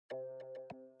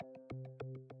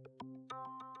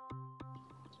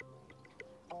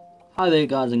Hi there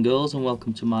guys and girls, and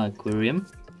welcome to my aquarium.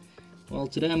 Well,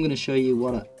 today I'm going to show you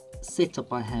what a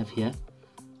setup I have here.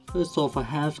 First off, I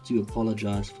have to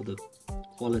apologize for the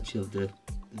quality of the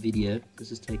video.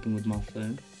 This is taken with my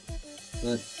phone,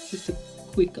 but just a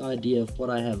quick idea of what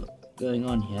I have going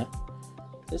on here.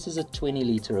 This is a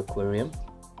 20-liter aquarium.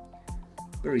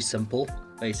 Very simple,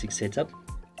 basic setup.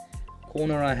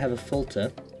 Corner I have a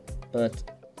filter, but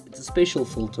it's a special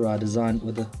filter I designed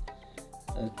with a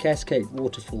Cascade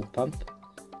waterfall pump,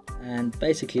 and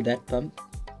basically that pump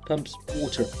pumps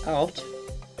water out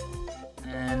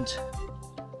and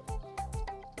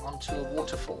onto a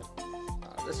waterfall.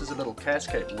 This is a little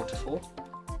Cascade waterfall,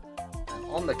 and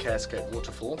on the Cascade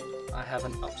waterfall I have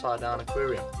an upside-down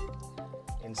aquarium.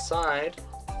 Inside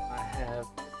I have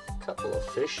a couple of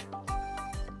fish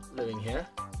living here.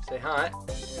 Say hi.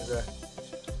 There's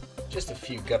just a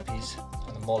few guppies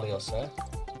and a molly or so.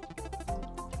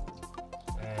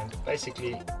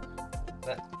 Basically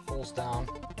that falls down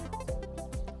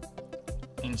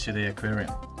into the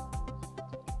aquarium.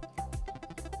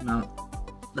 Now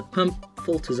the pump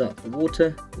filters out the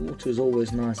water. The water is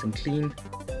always nice and clean,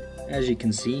 as you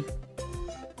can see.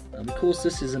 Now, because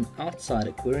this is an outside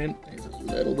aquarium, there's a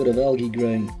little bit of algae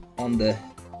growing on the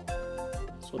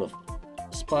sort of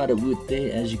spider wood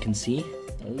there, as you can see,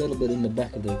 a little bit in the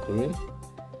back of the aquarium.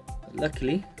 But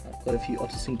luckily I've got a few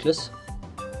Otocinclus.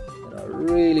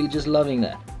 Really just loving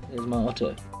that. There's my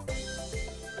Otto.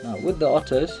 Now with the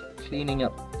Ottos, cleaning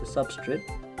up the substrate,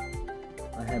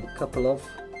 I have a couple of,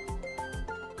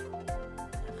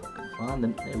 if I can find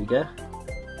them, there we go.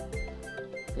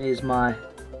 There's my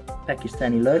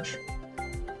Pakistani Loach,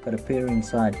 got a pair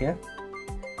inside here,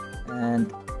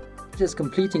 and just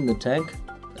completing the tank,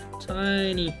 a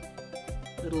tiny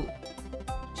little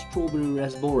Strawberry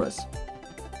Rasboras,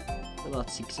 about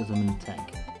 6 of them in the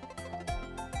tank.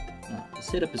 Now, the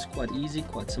setup is quite easy,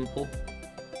 quite simple,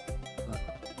 but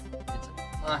it's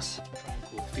a nice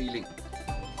tranquil feeling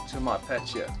to my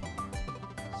patio.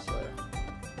 So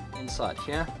inside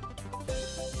here,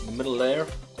 in the middle layer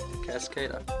of the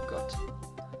Cascade, I've got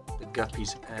the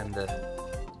guppies and the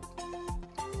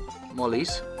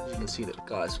mollies. You can see that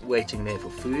guys waiting there for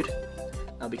food.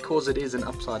 Now because it is an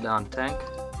upside down tank,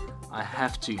 I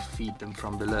have to feed them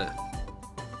from below.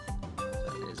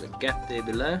 There's a gap there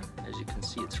below. As you can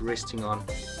see, it's resting on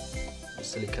the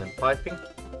silicone piping.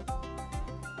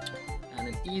 And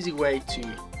an easy way to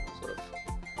sort of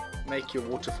make your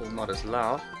waterfall not as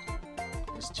loud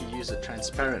is to use a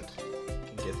transparent. You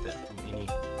can get that from any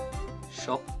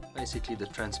shop. Basically the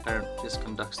transparent just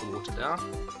conducts the water down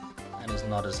and is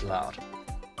not as loud.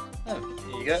 Oh,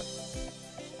 there you go.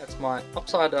 That's my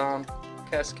upside down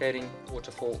cascading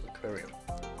waterfall aquarium.